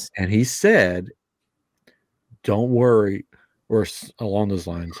and this. he said, "Don't worry," or along those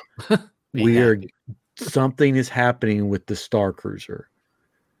lines. Something is happening with the Star Cruiser.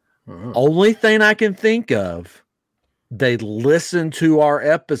 Mhm. Only thing I can think of, they listened to our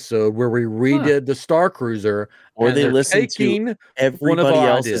episode where we redid the Star Cruiser, Or and they they're listened to taking everybody our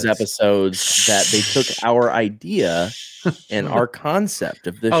else's ideas. episodes that they took our idea and our concept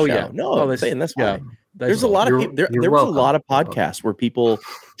of this Oh, show. yeah. No, Oh, I'm that's- saying that's yeah. fine. There's a lot of people. There was a lot of podcasts where people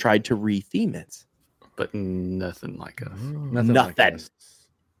tried to retheme it. But nothing like us. Nothing. like Nothing. this.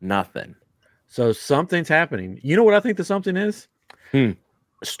 Nothing. So something's happening. You know what I think the something is? Hmm.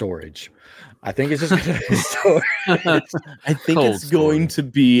 Storage. I think it's just going to be storage. I think Cold it's going to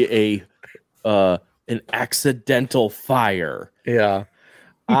be an accidental fire. Yeah.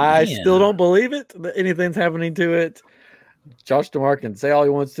 I Man. still don't believe it that anything's happening to it. Josh DeMar can say all he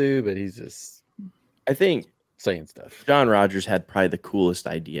wants to, but he's just I think saying stuff. John Rogers had probably the coolest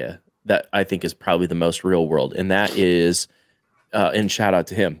idea that I think is probably the most real world, and that is, and shout out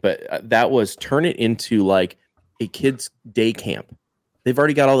to him, but that was turn it into like a kid's day camp. They've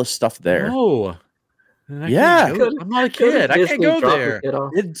already got all the stuff there. Oh, Yeah. I'm not a kid. I can't go there.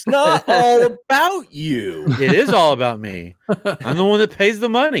 It's not all about you. It is all about me. I'm the one that pays the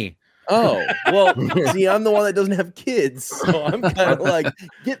money. Oh, well, see, I'm the one that doesn't have kids, so I'm kind of like,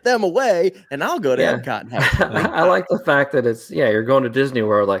 get them away, and I'll go to Epcot and have fun. I like the fact that you're going to Disney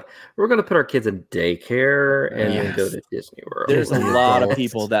World. Like, we're going to put our kids in daycare and then go to Disney World. There's a lot of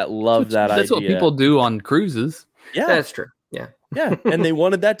people that love that idea. That's what people do on cruises. Yeah, that's true. Yeah, and they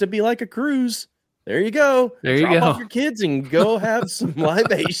wanted that to be like a cruise. There you go. There you Drop go. off your kids and go have some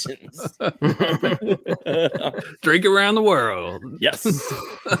libations. Drink around the world. Yes.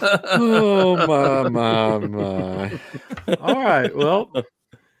 Oh my. All right. Well,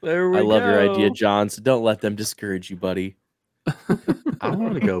 there we go. I love your idea, John. So don't let them discourage you, buddy. I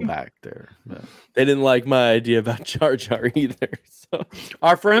want to go back there. But They didn't like my idea about Jar Jar either. So.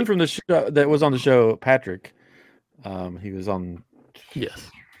 our friend from the show that was on the show, Patrick, he was on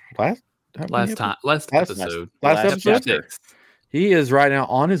last episode. Last episode. 6. He is right now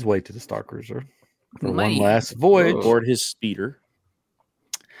on his way to the Star Cruiser for one last voyage. Aboard his speeder.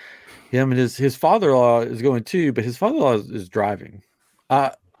 Him and his father-in-law is going too, but his father-in-law is driving.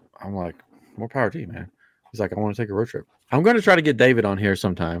 I'm like, more power to you, man. He's like, I want to take a road trip. I'm going to try to get David on here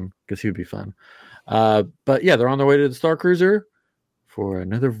sometime because he would be fun. But yeah, they're on their way to the Star Cruiser for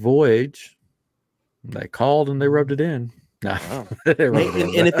another voyage. They called and they rubbed it in. No. Wow.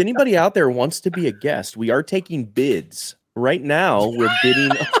 And if anybody out there wants to be a guest, we are taking bids. Right now, we're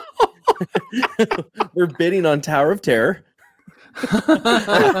bidding. We're bidding on Tower of Terror.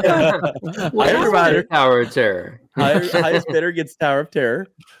 Everybody, Tower of Terror. Highest bidder gets Tower of Terror.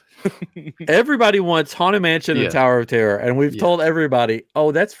 Everybody wants Haunted Mansion and Tower of Terror, and we've told everybody,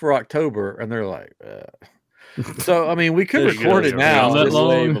 "Oh, that's for October," and they're like, "So, I mean, we could record it now."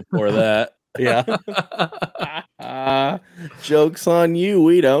 Way before that. Yeah. Joke's on you.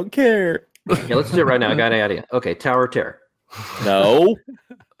 We don't care. Okay, let's do it right now. I got an idea. Okay, Tower of Terror. No.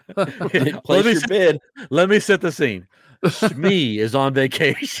 Place your bid. Let me set the scene. Shmi is on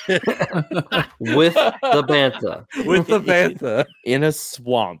vacation with the Bantha. With the Bantha in a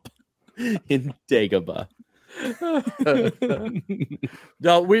swamp in Dagobah.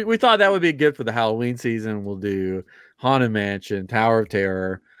 No, we thought that would be good for the Halloween season. We'll do Haunted Mansion, Tower of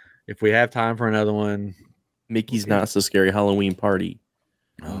Terror. If we have time for another one, Mickey's Not So Scary Halloween Party.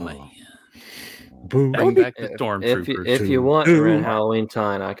 Oh man. Boom. Bring back the Stormtroopers. If you want around Halloween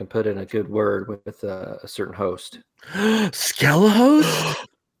time, I can put in a good word with a certain host. Skelehost?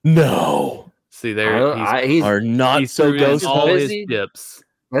 No. See there, he's not so ghost all his busy. dips.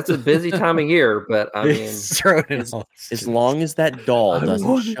 That's a busy time of year, but I mean, as long as that doll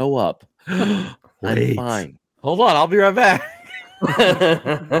doesn't show up, I'm fine. Hold on, I'll be right back.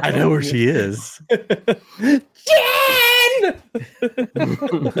 I know where she is. Jen!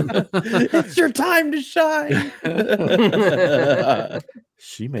 It's your time to shine.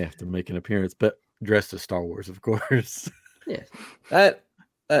 She may have to make an appearance, but dressed as Star Wars, of course. Yes. No.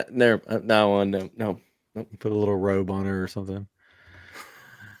 Put a little robe on her or something.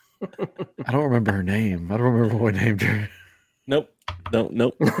 I don't remember her name. I don't remember what I named her. Nope.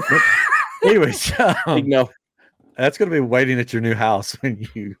 Anyways, no. That's going to be waiting at your new house when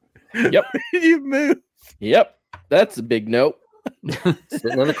you move. Yep. That's a big note.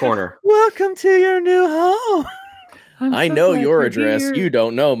 Sitting in the corner. Welcome to your new home. I know your address. You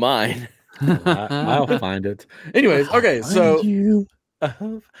don't know mine. I'll find it. Anyways, okay.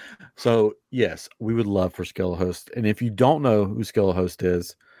 So yes, we would love for Skelehost. And if you don't know who Skelehost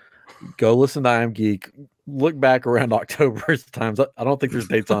is, go listen to I Am Geek. Look back around October's times. I don't think there's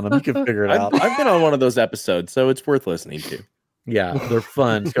dates on them. You can figure it out. I've been on one of those episodes, so it's worth listening to. Yeah, they're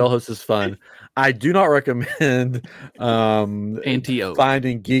fun. Skelehost is fun. I do not recommend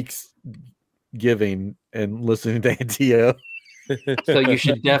finding Geeks Giving and listening to Antio. So you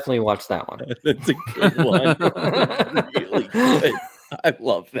should definitely watch that one. That's a good one. Really good. I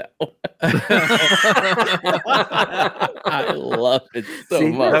love that one. I love it so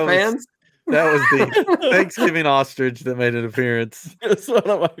much. That was the Thanksgiving ostrich that made an appearance. It's one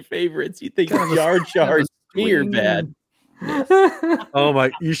of my favorites. You think Jar Jar's spear bad? Oh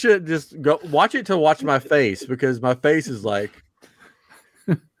my! You should just go watch it to watch my face, because my face is like,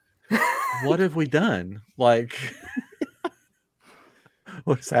 what have we done? Like,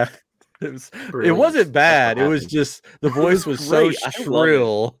 what's happened? It wasn't bad. It was just the voice was so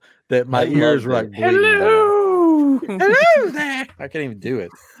shrill that my ears were like, hello there. I can't even do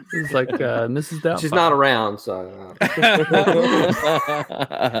it. It's like Mrs. Doubtfire. She's not around, so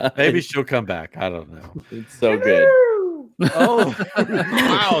maybe she'll come back. I don't know. It's so good. Oh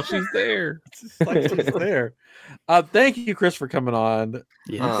wow, she's there. It's like she's there. Thank you, Chris, for coming on.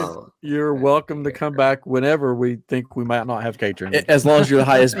 Yes. You're welcome to come back whenever we think we might not have catering. As long as you're the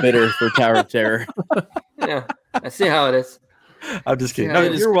highest bidder for Tower of Terror. Yeah, I see how it is. I'm just kidding. Yeah,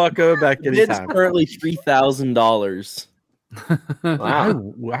 No, you're welcome back It's anytime. currently $3,000.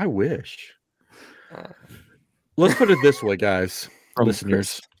 Wow. I wish. Let's put it this way, guys, From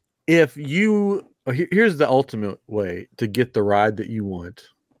listeners. If you here's the ultimate way to get the ride that you want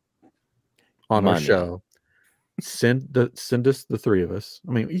on our Money. show. Send us the three of us.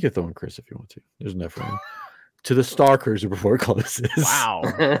 I mean, you can throw in Chris if you want to. There's enough room. To the Star Cruiser before it closes. Wow.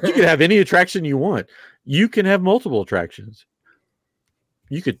 You can have any attraction you want. You can have multiple attractions.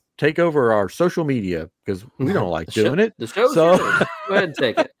 You could take over our social media because we don't like doing it. The show's So- yours. Go ahead and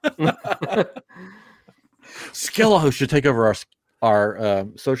take it. Skello should take over our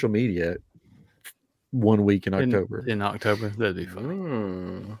social media 1 week in October. In October, that'd be fun.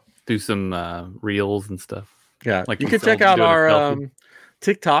 Mm. Do some reels and stuff. Yeah, Like you we can check said, out do it our selfie.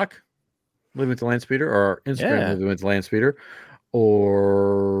 TikTok, Living with the Land Speeder, or our Instagram, Yeah. Living with the Land Speeder,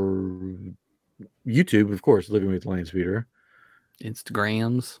 or YouTube, of course, Living with the Land Speeder.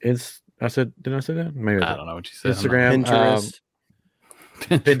 Instagrams. Didn't I say that? Maybe I I don't know what you said. Instagram, Pinterest.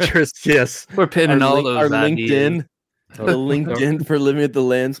 Pinterest, yes. We're pinning all our those ideas. LinkedIn. The LinkedIn for Living with the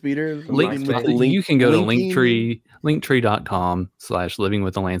Land Speeder. Link, With the you can go to linking. linktree.com/living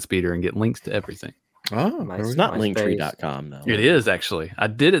with the land speeder and get links to everything. Oh, Nice. there we It's go. not MySpace. linktree.com though. It is actually. I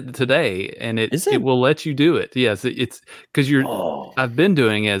did it today, and Is it it? will let you do it. Yes, it's because you're. Oh, I've been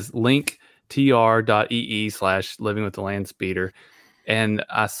doing as linktr.ee/living with the land speeder, and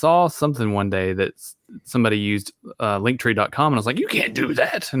I saw something one day that somebody used linktree.com, and I was like, "You can't do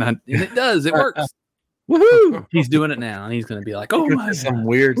that," and it does. It works. Woohoo! He's doing it now, and he's going to be like, "Oh my Some god!"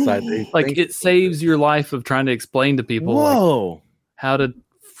 weird side. they Like think- it saves your life of trying to explain to people like, whoa. how to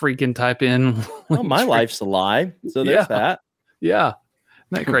freaking type in. Well, my Linktree. life's a lie. So there's Yeah. that. Yeah,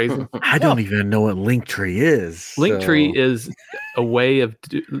 isn't that crazy? I don't even know what Linktree is. Linktree so- is a way of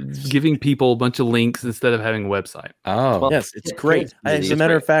giving people a bunch of links instead of having a website. Oh, Well, Yes, it's yeah, great. it's As easy. a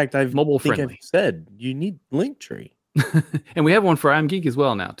matter of fact, I've Mobile think friendly. I've said you need Linktree. And we have one for I'm Geek as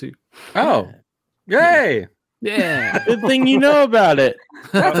well now too. oh, yay! Yeah. Good thing you know about it.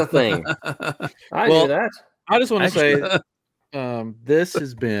 That's a thing. I Well, knew that. I just want to say, Actually- this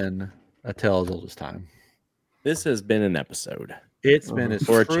has been a tale as old as time. This has been an episode. It's been as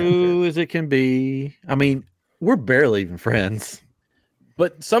Or a true as it can be. I mean, we're barely even friends.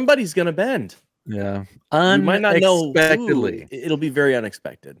 But somebody's gonna bend. Yeah, You might not know unexpectedly. who. It'll be very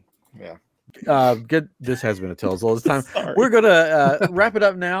unexpected. Good. This has been a tale as old as time. Sorry. We're gonna wrap it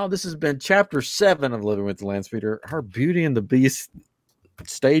up now. This has been chapter 7 of Living with the Land Speeder, our Beauty and the Beast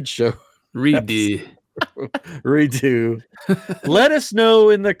stage show Redo. redo. Let us know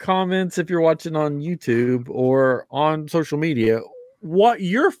in the comments if you're watching on YouTube or on social media what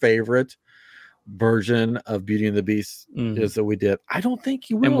your favorite version of Beauty and the Beast Mhm. is that we did. I don't think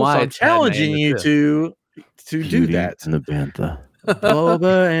you will. And why So I'm it's Padme challenging and you the to do that. And the Bantha.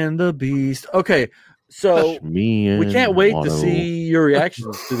 Boba and the Beast. Okay, so Me we can't and wait to Watto. see your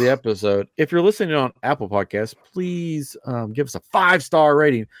reactions to the episode. If you're listening on Apple Podcasts, please give us a 5-star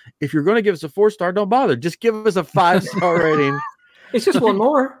rating. If you're going to give us a 4-star, don't bother. Just give us a 5-star rating. It's just one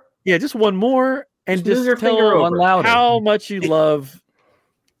more. Yeah, just one more, and Just move just your tell finger One over. louder. how much you love.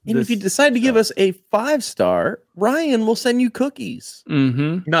 And if you this decide to give show. us a 5-star, Ryan will send you cookies.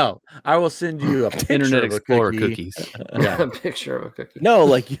 Mm-hmm. No, I will send you a picture Internet of a Explorer cookie. cookies. Yeah. A picture of a cookie. No,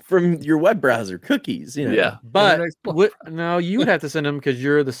 like from your web browser, cookies. You know. Yeah. But Internet Explorer. no, you would have to send them because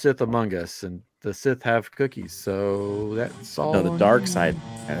you're the Sith among us, and the Sith have cookies. So that's all. No, the on dark you. side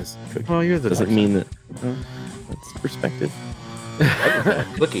has cookies. Well, you're the Doesn't dark mean that. That's perspective. I just want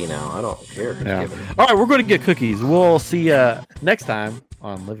a cookie now. I don't care. Just Yeah. give it. All right, we're going to get cookies. We'll see you next time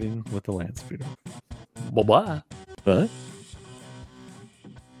on Living with the Land Speeder. Bye-bye. But